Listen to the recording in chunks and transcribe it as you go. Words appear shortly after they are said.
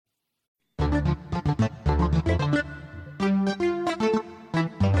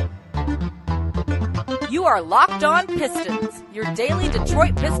You are Locked On Pistons, your daily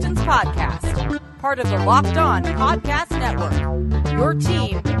Detroit Pistons podcast. Part of the Locked On Podcast Network, your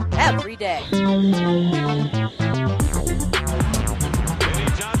team every day. Kenny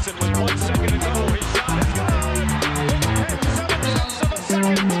Johnson with 1 second to go. His shot is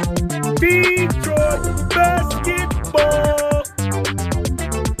good. Detroit basketball.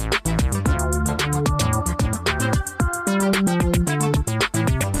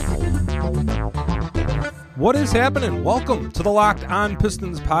 What is happening? Welcome to the Locked On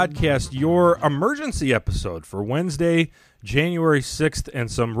Pistons podcast, your emergency episode for Wednesday, January 6th,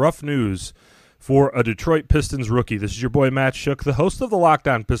 and some rough news for a Detroit Pistons rookie. This is your boy Matt Shook, the host of the Locked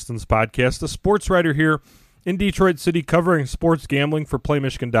On Pistons podcast, a sports writer here in Detroit City covering sports gambling for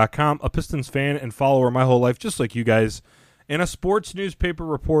PlayMichigan.com, a Pistons fan and follower my whole life, just like you guys, and a sports newspaper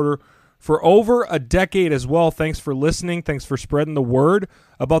reporter for over a decade as well. Thanks for listening. Thanks for spreading the word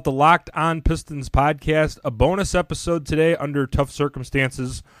about the Locked On Pistons podcast. A bonus episode today under tough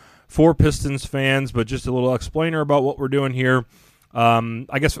circumstances for Pistons fans, but just a little explainer about what we're doing here.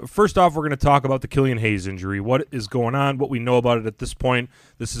 I guess first off, we're going to talk about the Killian Hayes injury. What is going on, what we know about it at this point.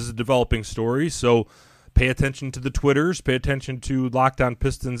 This is a developing story, so pay attention to the Twitters, pay attention to Locked On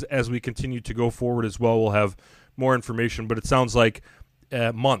Pistons as we continue to go forward as well. We'll have more information, but it sounds like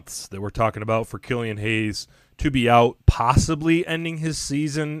months that we're talking about for Killian Hayes to be out, possibly ending his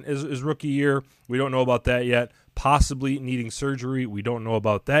season his rookie year. We don't know about that yet. Possibly needing surgery. We don't know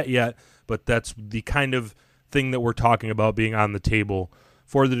about that yet, but that's the kind of thing that we're talking about being on the table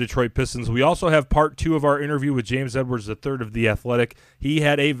for the Detroit Pistons. We also have part 2 of our interview with James Edwards III of The Athletic. He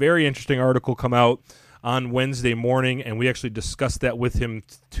had a very interesting article come out on Wednesday morning, and we actually discussed that with him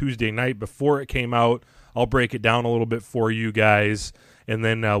Tuesday night before it came out. I'll break it down a little bit for you guys, and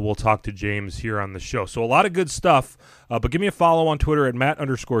then we'll talk to James here on the show. So a lot of good stuff, but give me a follow on Twitter at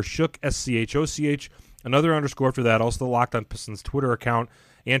Matt_Shook, SCHOCH, another underscore after that, also the Locked On Pistons Twitter account,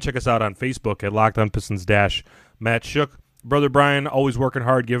 and check us out on Facebook at Locked On Pistons-Matt Shook. Brother Brian, always working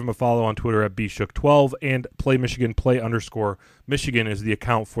hard. Give him a follow on Twitter at BShook12, and Play Michigan, Play_Michigan is the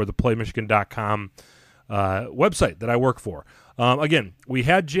account for the PlayMichigan.com website that I work for. Again, we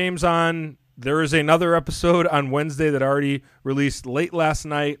had James on. There is another episode on Wednesday that already released late last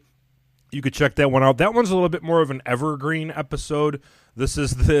night. You could check that one out. That one's a little bit more of an evergreen episode. This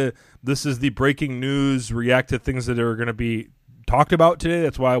is the breaking news, react to things that are going to be talked about today.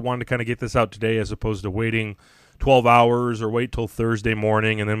 That's why I wanted to kind of get this out today as opposed to waiting 12 hours or wait till Thursday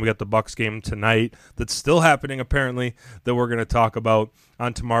morning, and then we got the Bucks game tonight that's still happening apparently that we're going to talk about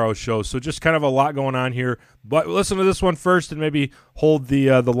on tomorrow's show. So just kind of a lot going on here, but listen to this one first and maybe hold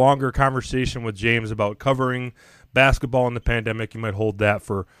the longer conversation with James about covering basketball in the pandemic. You might hold that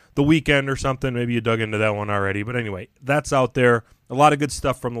for the weekend or something. Maybe you dug into that one already, but anyway, that's out there. A lot of good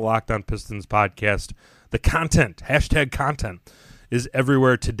stuff from the Locked On Pistons podcast. The content, #content, is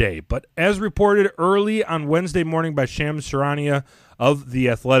everywhere today. But as reported early on Wednesday morning by Shams Charania of The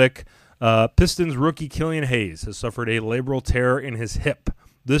Athletic, Pistons rookie Killian Hayes has suffered a labral tear in his hip.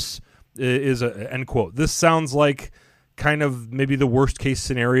 This is end quote. This sounds like kind of maybe the worst case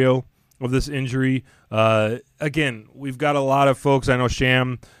scenario of this injury. Again, we've got a lot of folks. I know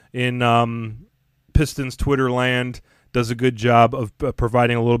Sham in Pistons Twitter land does a good job of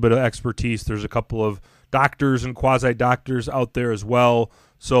providing a little bit of expertise. There's a couple of doctors and quasi-doctors out there as well.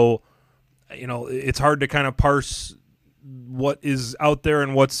 So, it's hard to kind of parse what is out there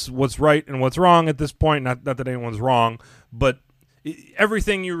and what's right and what's wrong at this point. Not that anyone's wrong, but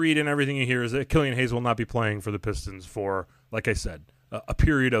everything you read and everything you hear is that Killian Hayes will not be playing for the Pistons for, like I said, a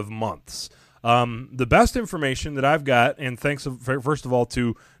period of months. The best information that I've got, and thanks first of all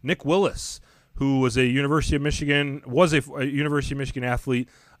to Nick Willis, who was a University of Michigan athlete,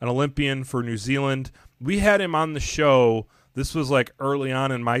 an Olympian for New Zealand. We had him on the show. This was like early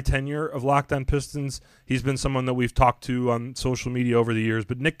on in my tenure of Locked On Pistons. He's been someone that we've talked to on social media over the years,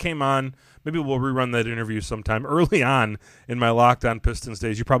 but Nick came on. Maybe we'll rerun that interview sometime. Early on in my Locked On Pistons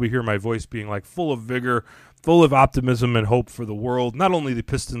days, you probably hear my voice being like full of vigor, full of optimism and hope for the world, not only the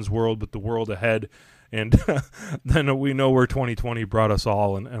Pistons world, but the world ahead. And then we know where 2020 brought us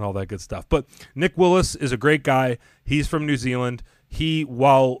all and all that good stuff. But Nick Willis is a great guy. He's from New Zealand. He,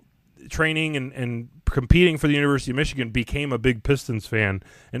 while training and competing for the University of Michigan, became a big Pistons fan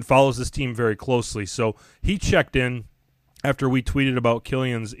and follows this team very closely. So he checked in after we tweeted about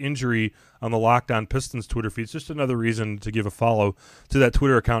Killian's injury on the Locked On Pistons Twitter feed. It's just another reason to give a follow to that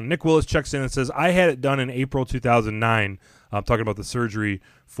Twitter account. Nick Willis checks in and says, I had it done in April 2009. I'm talking about the surgery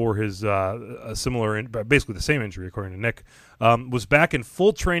for his basically the same injury, according to Nick. Was back in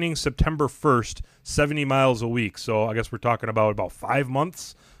full training September 1st, 70 miles a week. So I guess we're talking about 5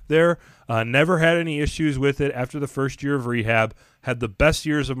 months there. Never had any issues with it after the first year of rehab. Had the best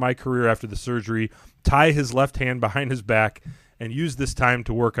years of my career after the surgery. Tie his left hand behind his back and use this time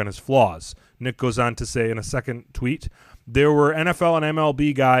to work on his flaws. Nick goes on to say in a second tweet, there were NFL and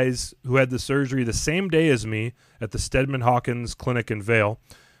MLB guys who had the surgery the same day as me at the Steadman Hawkins Clinic in Vail.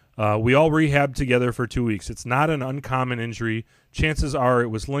 We all rehabbed together for 2 weeks. It's not an uncommon injury. Chances are it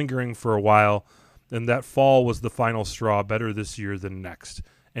was lingering for a while, and that fall was the final straw, better this year than next.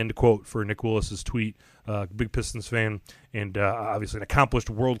 End quote for Nick Willis's tweet. Big Pistons fan and obviously an accomplished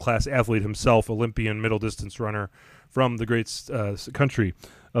world-class athlete himself, Olympian middle-distance runner from the great country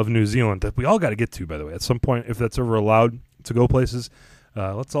of New Zealand that we all got to get to, by the way, at some point, if that's ever allowed to go places.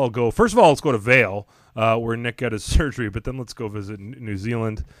 Let's all go. First of all, let's go to Vail, where Nick got his surgery, but then let's go visit New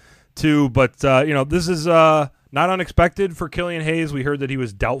Zealand too. But, this is not unexpected for Killian Hayes. We heard that he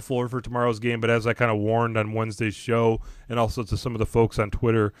was doubtful for tomorrow's game, but as I kind of warned on Wednesday's show and also to some of the folks on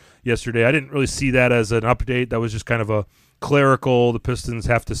Twitter yesterday, I didn't really see that as an update. That was just kind of a clerical, the Pistons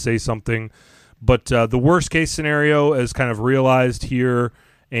have to say something. But the worst-case scenario is kind of realized here,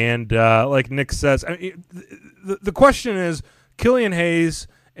 and like Nick says, the question is, Killian Hayes,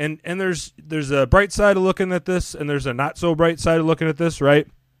 and there's a bright side of looking at this, and there's a not-so-bright side of looking at this, right?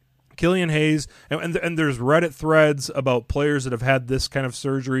 Killian Hayes, and there's Reddit threads about players that have had this kind of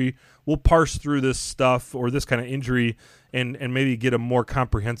surgery. We'll parse through this stuff or this kind of injury and maybe get a more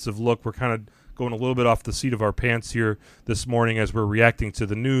comprehensive look. We're kind of going a little bit off the seat of our pants here this morning as we're reacting to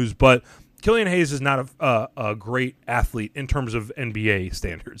the news, but Killian Hayes is not a great athlete in terms of NBA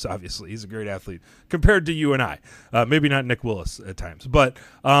standards, obviously. He's a great athlete compared to you and I. Maybe not Nick Willis at times. But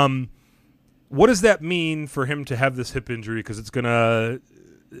what does that mean for him to have this hip injury? Because it's going to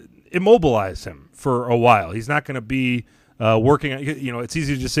immobilize him for a while. He's not going to be working. It's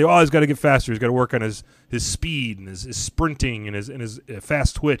easy to just say, he's got to get faster. He's got to work on his speed and his sprinting and his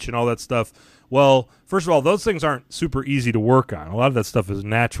fast twitch and all that stuff. Well, first of all, those things aren't super easy to work on. A lot of that stuff is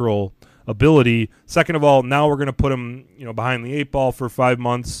natural ability. Second of all, now we're going to put him, behind the 8 ball for 5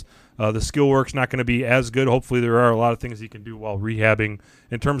 months. The skill work's not going to be as good. Hopefully there are a lot of things he can do while rehabbing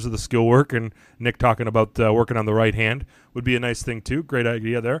in terms of the skill work. And Nick talking about working on the right hand would be a nice thing too. Great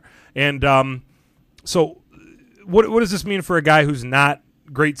idea there. And so what does this mean for a guy who's not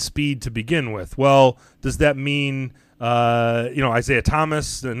great speed to begin with? Well, does that mean Isaiah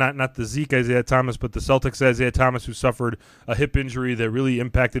Thomas, not the Zeke Isaiah Thomas, but the Celtics Isaiah Thomas, who suffered a hip injury that really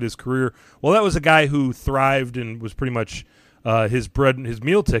impacted his career? Well, that was a guy who thrived and was pretty much his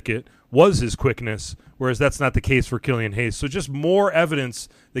meal ticket was his quickness, whereas that's not the case for Killian Hayes. So just more evidence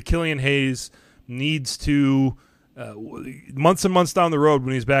that Killian Hayes needs to, months and months down the road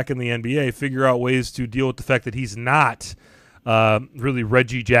when he's back in the NBA, figure out ways to deal with the fact that he's not really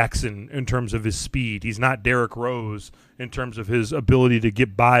Reggie Jackson in terms of his speed. He's not Derrick Rose in terms of his ability to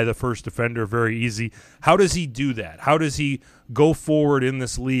get by the first defender very easy. How does he do that? How does he go forward in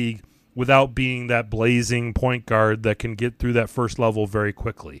this league without being that blazing point guard that can get through that first level very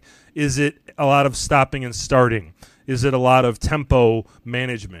quickly? Is it a lot of stopping and starting? Is it a lot of tempo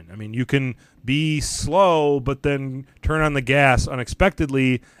management? I mean, you can be slow but then turn on the gas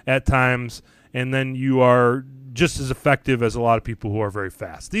unexpectedly at times, and then you are just as effective as a lot of people who are very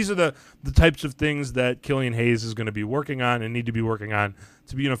fast. These are the types of things that Killian Hayes is going to be working on and need to be working on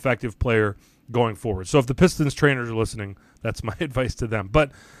to be an effective player going forward. So if the Pistons trainers are listening, that's my advice to them.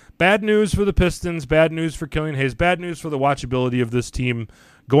 But bad news for the Pistons, bad news for Killian Hayes, bad news for the watchability of this team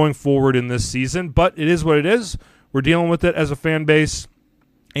going forward in this season. But it is what it is. We're dealing with it as a fan base.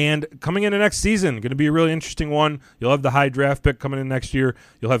 And coming into next season, going to be a really interesting one. You'll have the high draft pick coming in next year.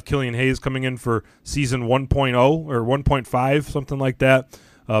 You'll have Killian Hayes coming in for season 1.0 or 1.5, something like that.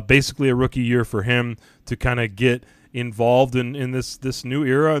 Basically a rookie year for him to kind of get involved in this new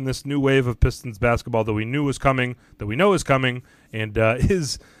era and this new wave of Pistons basketball that we knew was coming, that we know is coming, and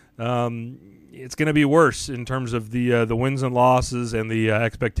it's going to be worse in terms of the wins and losses and the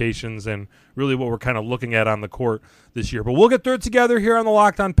expectations and really what we're kind of looking at on the court this year. But we'll get through it together here on the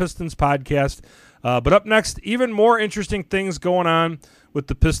Locked On Pistons podcast. But up next, even more interesting things going on with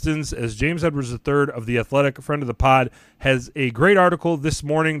the Pistons as James Edwards III of The Athletic, a friend of the pod, has a great article this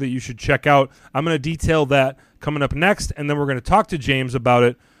morning that you should check out. I'm going to detail that coming up next, and then we're going to talk to James about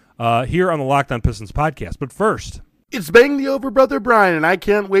it here on the Locked On Pistons podcast. But first, It's Bang the Over Brother Brian, and I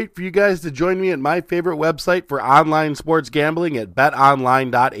can't wait for you guys to join me at my favorite website for online sports gambling at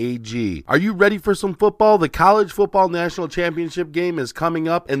betonline.ag. Are you ready for some football? The College Football National Championship game is coming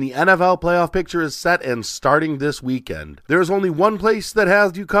up, and the NFL playoff picture is set and starting this weekend. There is only one place that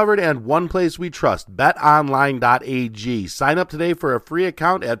has you covered and one place we trust, betonline.ag. Sign up today for a free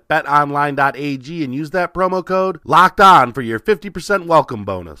account at betonline.ag and use that promo code LOCKEDON for your 50% welcome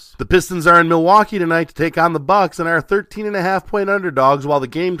bonus. The Pistons are in Milwaukee tonight to take on the Bucks and are 13.5-point underdogs, while the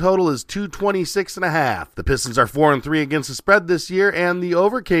game total is 226.5. The Pistons are 4-3 against the spread this year, and the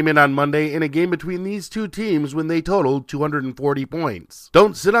over came in on Monday in a game between these two teams when they totaled 240 points.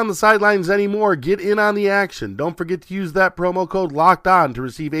 Don't sit on the sidelines anymore. Get in on the action. Don't forget to use that promo code LOCKEDON to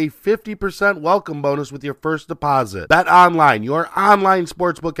receive a 50% welcome bonus with your first deposit. Bet Online, your online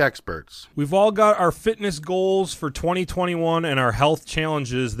sportsbook experts. We've all got our fitness goals for 2021 and our health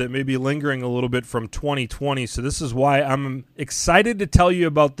challenges that may be lingering a little bit from 2020, so this is why I'm excited to tell you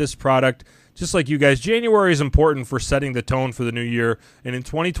about this product. Just like you guys, January is important for setting the tone for the new year, and in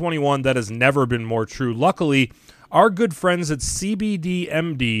 2021, that has never been more true. Luckily, our good friends at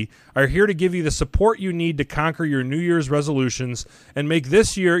CBDMD are here to give you the support you need to conquer your New Year's resolutions and make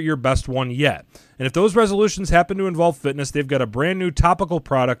this year your best one yet. And if those resolutions happen to involve fitness, they've got a brand new topical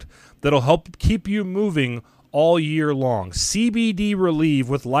product that'll help keep you moving all year long. CBD Relieve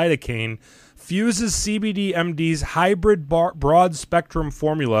with lidocaine fuses CBDMD's hybrid broad-spectrum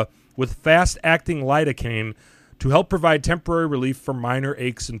formula with fast-acting lidocaine to help provide temporary relief for minor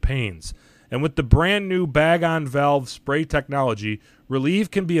aches and pains. And with the brand-new bag-on-valve spray technology, Relieve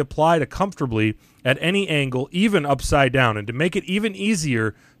can be applied comfortably at any angle, even upside down. And to make it even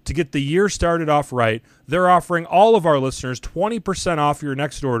easier to get the year started off right, they're offering all of our listeners 20% off your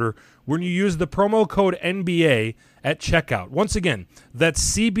next order when you use the promo code NBA at checkout. Once again,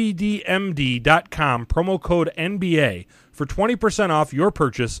 that's cbdmd.com, promo code NBA, for 20% off your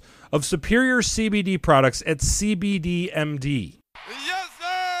purchase of superior CBD products at CBDMD. Yes,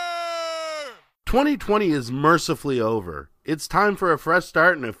 sir! 2020 is mercifully over. It's time for a fresh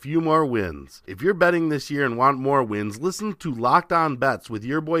start and a few more wins. If you're betting this year and want more wins, listen to Locked On Bets with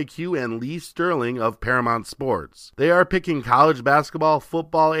your boy Q and Lee Sterling of Paramount Sports. They are picking college basketball,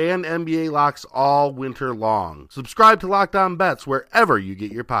 football, and NBA locks all winter long. Subscribe to Locked On Bets wherever you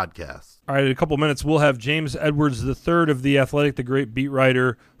get your podcasts. All right, in a couple minutes, we'll have James Edwards III of The Athletic, the great beat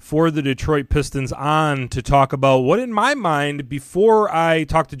writer for the Detroit Pistons, on to talk about what, in my mind, before I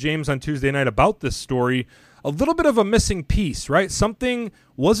talked to James on Tuesday night about this story, a little bit of a missing piece, right? Something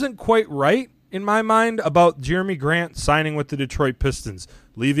wasn't quite right, in my mind, about Jeremy Grant signing with the Detroit Pistons,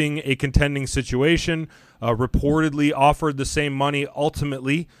 leaving a contending situation, reportedly offered the same money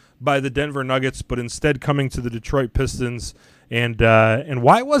ultimately by the Denver Nuggets, but instead coming to the Detroit Pistons. And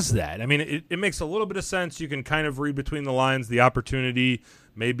why was that? I mean, it makes a little bit of sense. You can kind of read between the lines, the opportunity,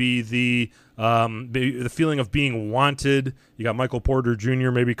 maybe the feeling of being wanted. You got Michael Porter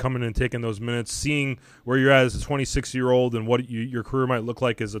Jr. maybe coming and taking those minutes, seeing where you're at as a 26-year-old and what your career might look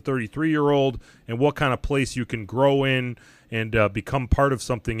like as a 33-year-old and what kind of place you can grow in and become part of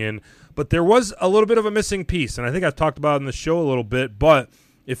something in. But there was a little bit of a missing piece, and I think I've talked about it in the show a little bit, but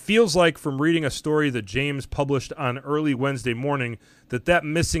it feels like from reading a story that James published on early Wednesday morning that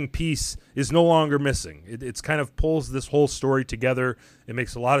missing piece is no longer missing. It's kind of pulls this whole story together. It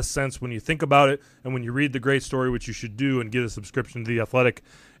makes a lot of sense when you think about it and when you read the great story, which you should do, and get a subscription to The Athletic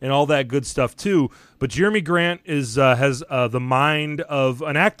and all that good stuff too. But Jeremy Grant has the mind of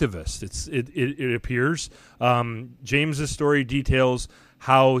an activist. It appears. James's story details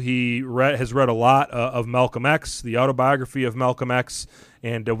how he has read a lot of Malcolm X, the autobiography of Malcolm X,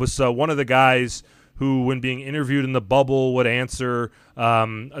 and was one of the guys who, when being interviewed in the bubble, would answer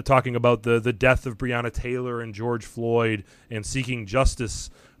talking about the death of Breonna Taylor and George Floyd and seeking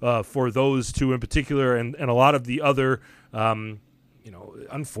justice for those two in particular, and a lot of the other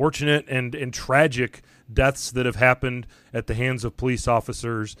unfortunate and tragic deaths that have happened at the hands of police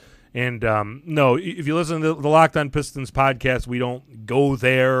officers. And no, if you listen to the Locked On Pistons podcast, we don't go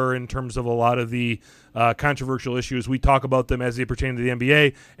there in terms of a lot of the controversial issues. We talk about them as they pertain to the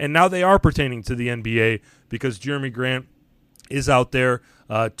NBA, and now they are pertaining to the NBA because Jeremy Grant is out there,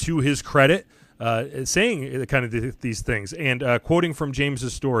 to his credit, saying kind of these things. And quoting from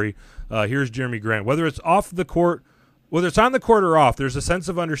James's story, here's Jeremy Grant. Whether it's on the court or off, there's a sense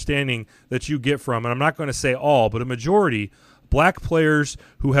of understanding that you get from, and I'm not going to say all, but a majority, black players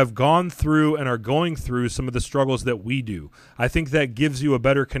who have gone through and are going through some of the struggles that we do. I think that gives you a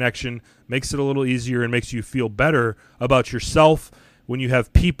better connection, makes it a little easier, and makes you feel better about yourself when you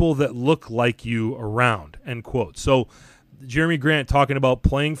have people that look like you around, end quote. So Jeremy Grant talking about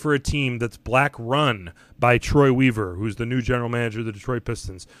playing for a team that's black run by Troy Weaver, who's the new general manager of the Detroit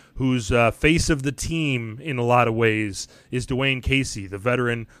Pistons, whose face of the team in a lot of ways is Dwayne Casey, the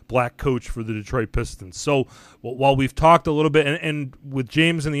veteran black coach for the Detroit Pistons. So while we've talked a little bit, and with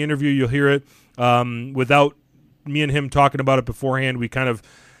James in the interview, you'll hear it, without me and him talking about it beforehand, we kind of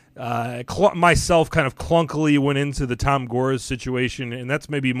myself kind of clunkily went into the Tom Gores situation, and that's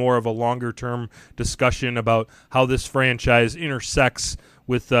maybe more of a longer-term discussion about how this franchise intersects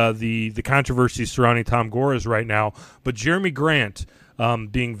with the controversy surrounding Tom Gores right now. But Jeremy Grant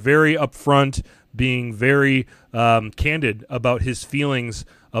being very upfront, being very candid about his feelings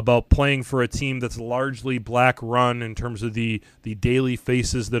about playing for a team that's largely black run in terms of the daily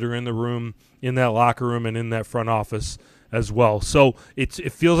faces that are in the room, in that locker room, and in that front office as well. So it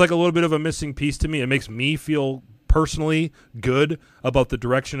feels like a little bit of a missing piece to me. It makes me feel personally good about the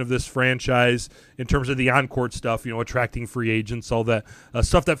direction of this franchise in terms of the on-court stuff, attracting free agents, all that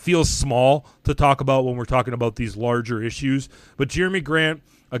stuff that feels small to talk about when we're talking about these larger issues. But Jeremy Grant,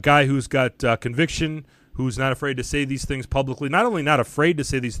 a guy who's got conviction, who's not afraid to say these things publicly, not only not afraid to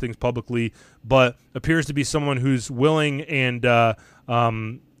say these things publicly, but appears to be someone who's willing and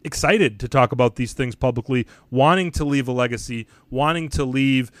excited to talk about these things publicly, wanting to leave a legacy, wanting to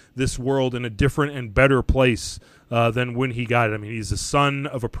leave this world in a different and better place than when he got it. I mean, he's the son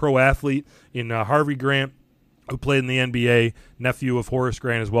of a pro athlete in Harvey Grant, who played in the NBA, nephew of Horace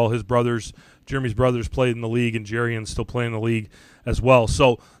Grant as well. His brothers, Jeremy's brothers, played in the league, and Jerian's still playing in the league as well.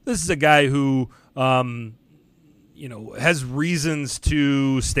 So this is a guy who, has reasons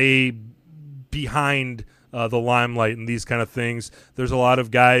to stay behind the limelight and these kind of things. There's a lot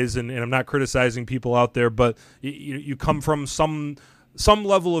of guys, and I'm not criticizing people out there, but you come from some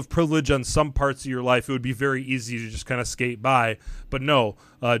level of privilege on some parts of your life. It would be very easy to just kind of skate by. But no,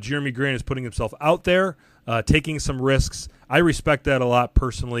 Jeremy Grant is putting himself out there, taking some risks. I respect that a lot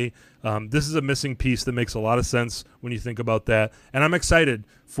personally. This is a missing piece that makes a lot of sense when you think about that. And I'm excited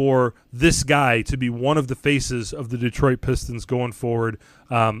for this guy to be one of the faces of the Detroit Pistons going forward.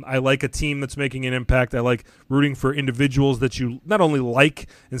 I like a team that's making an impact. I like rooting for individuals that you not only like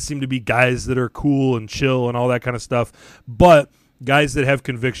and seem to be guys that are cool and chill and all that kind of stuff, but guys that have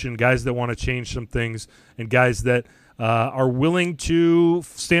conviction, guys that want to change some things, and guys that are willing to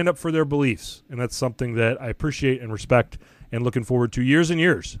stand up for their beliefs. And that's something that I appreciate and respect, and looking forward to years and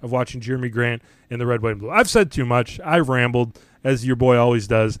years of watching Jeremy Grant in the red, white, and blue. I've said too much. I've rambled, as your boy always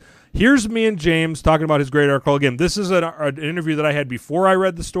does. Here's me and James talking about his great article. Again, this is an interview that I had before I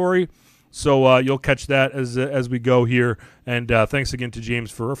read the story, so you'll catch that as we go here. And thanks again to James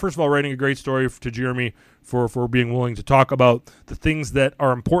for, first of all, writing a great story, to Jeremy for being willing to talk about the things that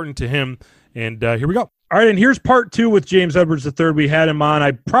are important to him. And here we go. All right, and here's part two with James Edwards III. We had him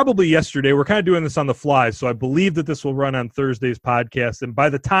on probably yesterday. We're kind of doing this on the fly, so I believe that this will run on Thursday's podcast. And by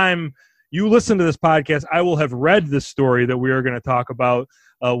the time you listen to this podcast, I will have read this story that we are going to talk about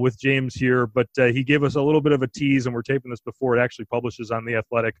with James here. But he gave us a little bit of a tease, and we're taping this before it actually publishes on The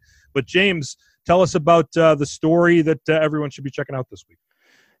Athletic. But James, tell us about the story that everyone should be checking out this week.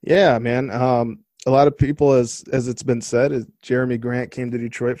 Yeah, man. A lot of people, as it's been said, Jeremy Grant came to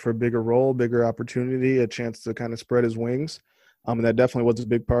Detroit for a bigger role, bigger opportunity, a chance to kind of spread his wings. And that definitely was a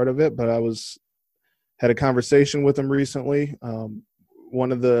big part of it. But had a conversation with him recently.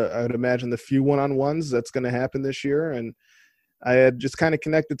 One of I would imagine the few one-on-ones that's going to happen this year. And I had just kind of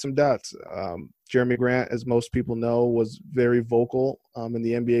connected some dots. Jeremy Grant, as most people know, was very vocal in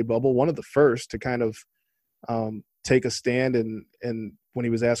the NBA bubble. One of the first to kind of take a stand, and when he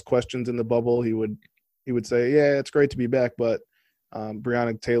was asked questions in the bubble, he would say, "Yeah, it's great to be back, but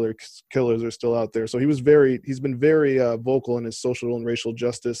Breonna Taylor killers are still out there." So he's been very vocal in his social and racial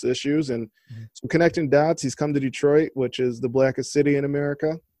justice issues, and so connecting dots. He's come to Detroit, which is the blackest city in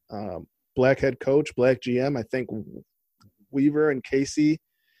America. Black head coach, black GM. I think Weaver and Casey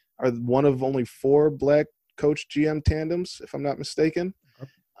are one of only 4 black coach GM tandems, if I'm not mistaken.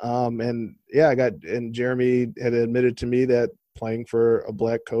 And Jeremy had admitted to me that playing for a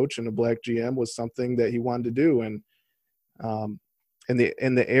black coach and a black GM was something that he wanted to do. And in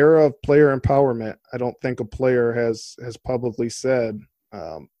the era of player empowerment, I don't think a player has publicly said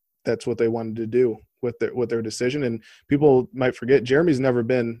that's what they wanted to do with their decision. And people might forget, Jeremy's never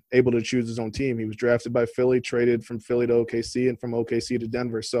been able to choose his own team. He was drafted by Philly, traded from Philly to OKC, and from OKC to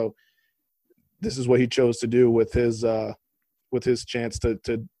Denver. So this is what he chose to do with his chance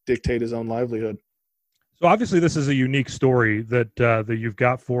to dictate his own livelihood. So obviously this is a unique story that you've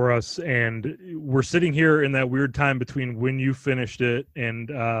got for us, and we're sitting here in that weird time between when you finished it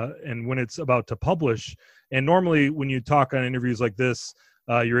and when it's about to publish. And normally when you talk on interviews like this,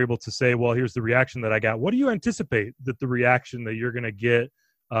 you're able to say, well, here's the reaction that I got. What do you anticipate that the reaction that you're going to get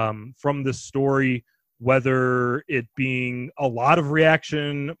from this story, whether it being a lot of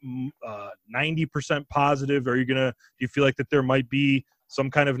reaction, 90% positive? Do you feel like that there might be some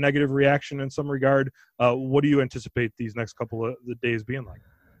kind of negative reaction in some regard? What do you anticipate these next couple of the days being like?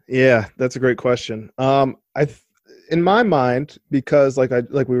 Yeah, that's a great question. In my mind, because like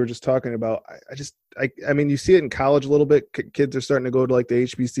we were just talking about, I mean, you see it in college a little bit. Kids are starting to go to like the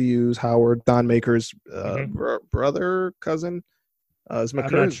HBCUs. Howard, Thon Maker's brother, cousin. I'm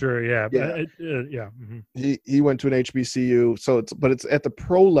not sure. Yeah. Yeah. He went to an HBCU. But it's at the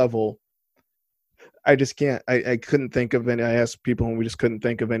pro level. I just can't. I couldn't think of any. I asked people, and we just couldn't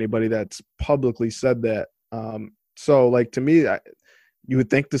think of anybody that's publicly said that. So, like, to me, you would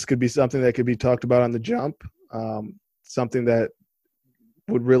think this could be something that could be talked about on the jump. Something that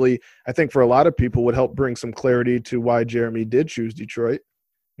would really, I think, for a lot of people, would help bring some clarity to why Jeremy did choose Detroit.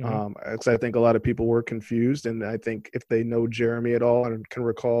 Because I think a lot of people were confused, and I think if they know Jeremy at all and can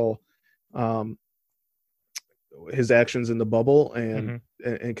recall his actions in the bubble and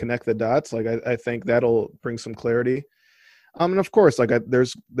connect the dots, like I think that'll bring some clarity. And of course, like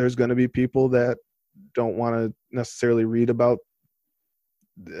there's going to be people that don't want to necessarily read about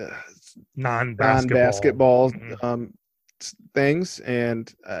non-basketball things,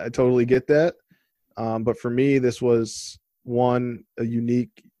 and I totally get that. But for me, this was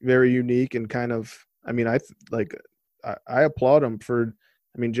very unique, and kind of, I mean, I applaud him for.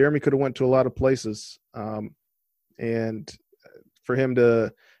 I mean, Jeremy could have went to a lot of places, and for him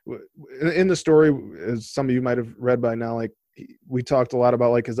to, in the story, as some of you might have read by now, like we talked a lot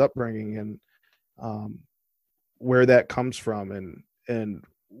about like his upbringing and where that comes from, and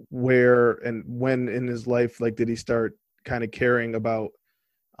where and when in his life, like, did he start kind of caring about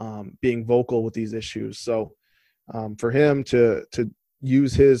being vocal with these issues. So for him to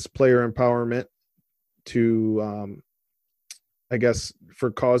use his player empowerment to I guess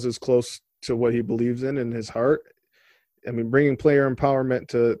for causes close to what he believes in his heart, I mean, bringing player empowerment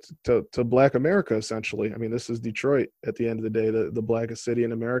to Black America, essentially. I mean, this is Detroit at the end of the day, the blackest city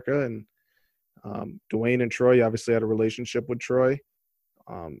in America. And Dwayne and Troy obviously had a relationship with Troy.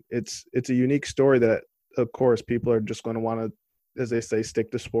 It's a unique story that, of course, people are just going to want to, as they say,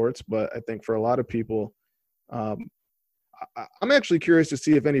 stick to sports. But I think for a lot of people, I'm actually curious to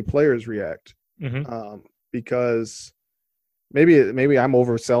see if any players react, because maybe I'm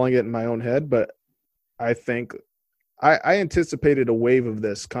overselling it in my own head, but I think I anticipated a wave of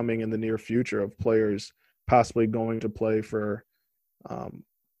this coming in the near future of players possibly going to play for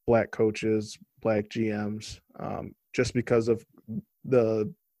Black coaches, Black GMs, just because of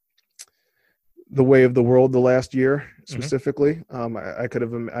the way of the world the last year specifically. I could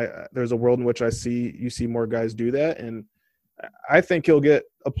have. There's a world in which you see more guys do that, and I think he'll get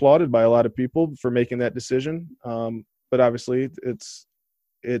applauded by a lot of people for making that decision. But obviously, it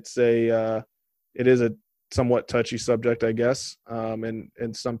is a somewhat touchy subject, I guess,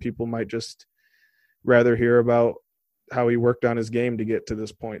 and some people might just rather hear about how he worked on his game to get to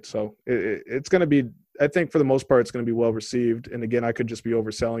this point. So it's going to be, I think for the most part, it's going to be well received. And again, I could just be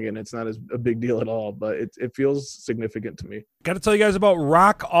overselling it, and it's not a big deal at all, but it feels significant to me. Got to tell you guys about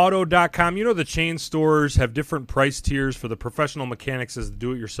RockAuto.com. You know, the chain stores have different price tiers for the professional mechanics as the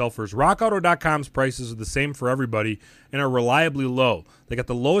do-it-yourselfers. RockAuto.com's prices are the same for everybody and are reliably low. They got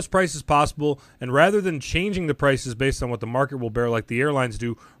the lowest prices possible, and rather than changing the prices based on what the market will bear like the airlines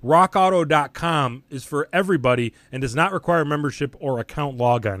do, RockAuto.com is for everybody and does not require membership or account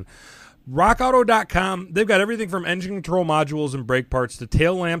login. RockAuto.com, they've got everything from engine control modules and brake parts to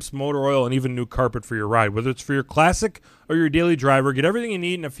tail lamps, motor oil, and even new carpet for your ride. Whether it's for your classic or your daily driver, get everything you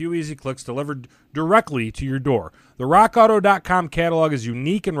need in a few easy clicks delivered directly to your door. The RockAuto.com catalog is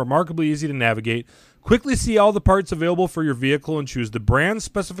unique and remarkably easy to navigate. Quickly see all the parts available for your vehicle and choose the brand,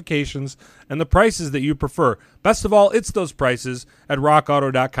 specifications, and the prices that you prefer. Best of all, it's those prices at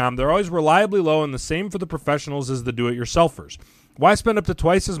RockAuto.com. They're always reliably low, and the same for the professionals as the do-it-yourselfers. Why spend up to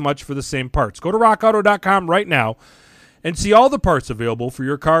twice as much for the same parts? Go to RockAuto.com right now and see all the parts available for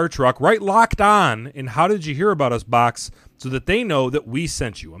your car or truck right locked on in How Did You Hear About Us box so that they know that we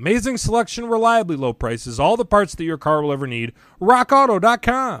sent you. Amazing selection, reliably low prices, all the parts that your car will ever need.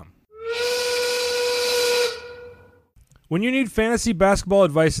 RockAuto.com. When you need fantasy basketball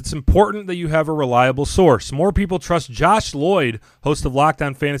advice, it's important that you have a reliable source. More people trust Josh Lloyd, host of Locked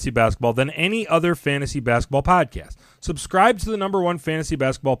On Fantasy Basketball, than any other fantasy basketball podcast. Subscribe to the #1 fantasy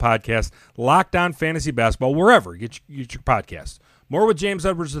basketball podcast, Locked On Fantasy Basketball, wherever you get your podcasts. More with James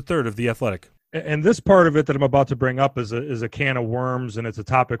Edwards III of The Athletic. And this part of it that I'm about to bring up is a can of worms, and it's a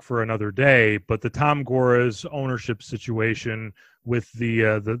topic for another day. But the Tom Gores ownership situation with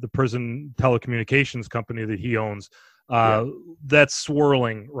the prison telecommunications company that he owns. That's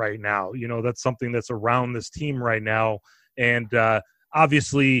swirling right now. That's something that's around this team right now. And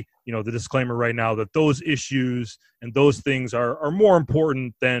obviously, the disclaimer right now that those issues and those things are more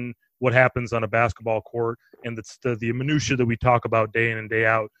important than what happens on a basketball court. And that's the minutia that we talk about day in and day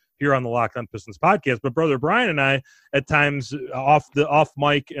out here on the Locked On Pistons podcast. But Brother Brian and I, at times off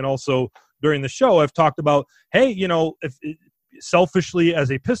mic and also during the show, I've talked about, hey, if selfishly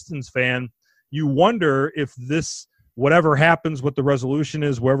as a Pistons fan, you wonder if this, whatever happens, what the resolution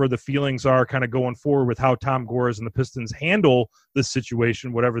is, wherever the feelings are kind of going forward with how Tom Gores and the Pistons handle this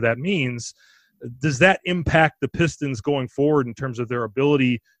situation, whatever that means, does that impact the Pistons going forward in terms of their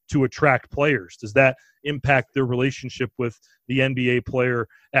ability to attract players? Does that impact their relationship with the NBA player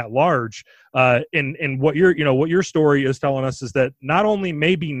at large? And what your story is telling us is that not only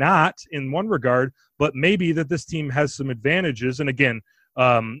maybe not in one regard, but maybe that this team has some advantages. And again,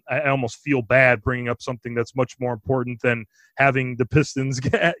 I almost feel bad bringing up something that's much more important than having the Pistons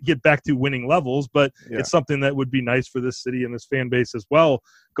get back to winning levels, but it's something that would be nice for this city and this fan base as well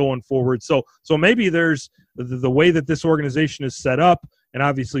going forward. So maybe there's the way that this organization is set up, and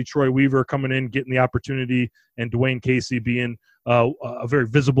obviously Troy Weaver coming in, getting the opportunity, and Dwayne Casey being a very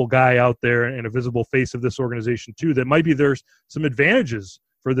visible guy out there and a visible face of this organization too, that maybe there's some advantages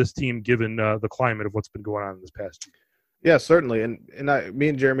for this team given the climate of what's been going on in this past year. Yeah, certainly. And me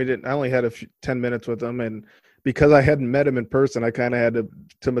and Jeremy I only had 10 minutes with him, and because I hadn't met him in person, I kind of had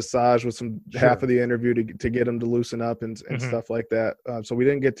to massage with half of the interview to get him to loosen up and stuff like that. So we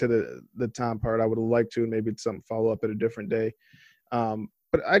didn't get to the Tom part. I would have liked to, and maybe it's something follow up at a different day.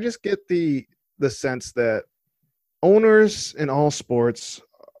 But I just get the sense that owners in all sports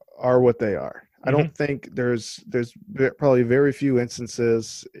are what they are. I don't think there's probably very few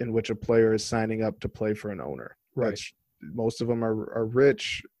instances in which a player is signing up to play for an owner. Right. Most of them are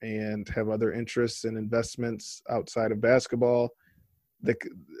rich and have other interests and investments outside of basketball. The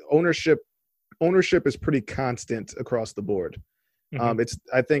ownership is pretty constant across the board. I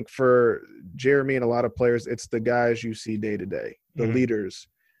think for Jeremy and a lot of players, it's the guys you see day to day, the leaders,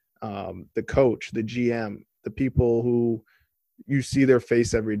 the coach, the GM, the people who you see their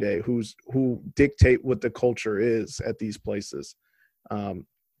face every day, who dictate what the culture is at these places.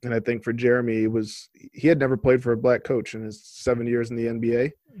 And I think for Jeremy, he had never played for a black coach in his 7 years in the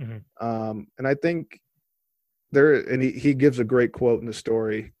NBA. And I think he gives a great quote in the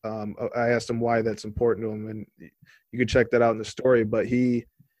story. I asked him why that's important to him, and you could check that out in the story. But I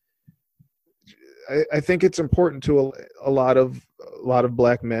think it's important to a lot of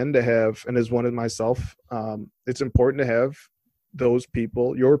black men to have, and as one of myself, it's important to have those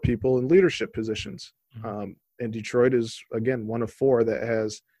people, your people, in leadership positions. And Detroit is, again, one of four that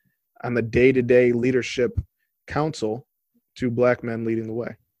has on the day-to-day leadership council 2 black men leading the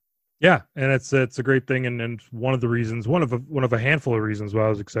way. Yeah, and it's a great thing, and one of the reasons, one of a handful of reasons why I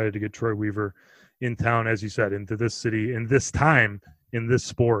was excited to get Troy Weaver in town, as you said, into this city, in this time, in this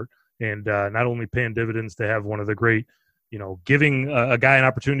sport, and not only paying dividends to have one of the great, giving a guy an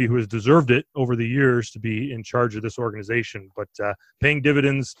opportunity who has deserved it over the years to be in charge of this organization, but paying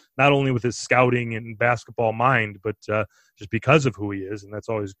dividends not only with his scouting and basketball mind, but just because of who he is, and that's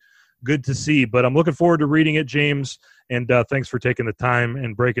always good to see. But I'm looking forward to reading it, James, and thanks for taking the time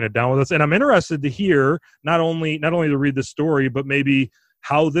and breaking it down with us. And I'm interested to hear not only to read the story, but maybe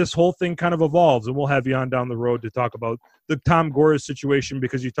how this whole thing kind of evolves. And we'll have you on down the road to talk about the Tom Gores situation,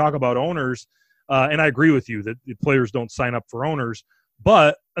 because you talk about owners, and I agree with you that the players don't sign up for owners,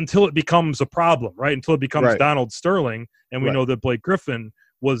 but until it becomes a problem, right? Until it becomes Donald Sterling, and we know that Blake Griffin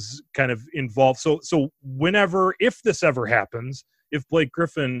was kind of involved. So if this ever happens, if Blake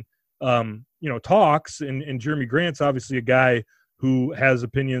Griffin talks, and Jeremy Grant's obviously a guy who has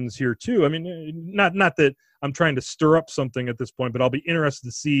opinions here too. I mean, not that I'm trying to stir up something at this point, but I'll be interested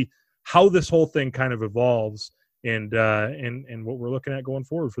to see how this whole thing kind of evolves and what we're looking at going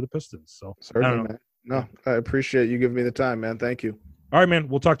forward for the Pistons. So certainly, man. No, I appreciate you giving me the time, man. Thank you. All right, man.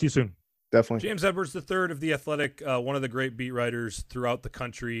 We'll talk to you soon. Definitely. James Edwards III of The Athletic, one of the great beat writers throughout the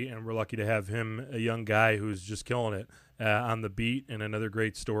country, and we're lucky to have him, a young guy who's just killing it on the beat, and another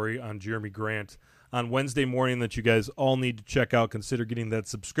great story on Jeremy Grant on Wednesday morning that you guys all need to check out. Consider getting that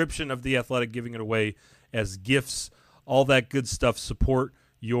subscription of The Athletic, giving it away as gifts, all that good stuff. Support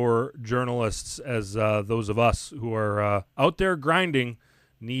your journalists, as those of us who are out there grinding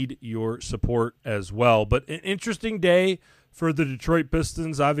need your support as well. But an interesting day for the Detroit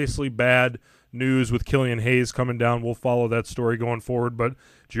Pistons. Obviously bad news with Killian Hayes coming down. We'll follow that story going forward. But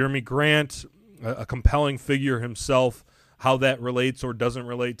Jeremy Grant, a compelling figure himself, how that relates or doesn't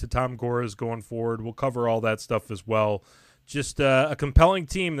relate to Tom Gores going forward. We'll cover all that stuff as well. just a compelling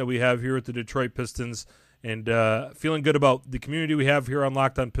team that we have here at the Detroit Pistons, and feeling good about the community we have here on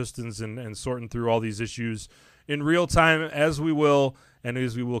Locked On Pistons and sorting through all these issues in real time as we will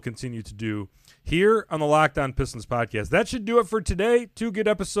continue to do here on the Locked On Pistons podcast. That should do it for today. 2 good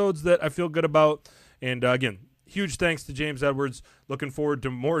episodes that I feel good about. And again, huge thanks to James Edwards. Looking forward to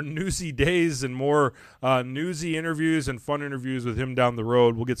more newsy days and more newsy interviews and fun interviews with him down the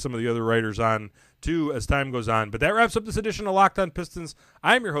road. We'll get some of the other writers on too as time goes on. But that wraps up this edition of Locked On Pistons.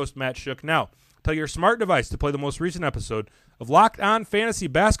 I'm your host, Matt Shook. Now, tell your smart device to play the most recent episode of Locked On Fantasy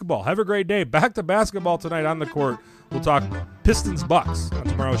Basketball. Have a great day. Back to basketball tonight on the court. We'll talk Pistons Bucks on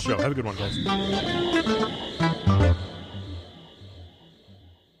tomorrow's show. Have a good one, guys.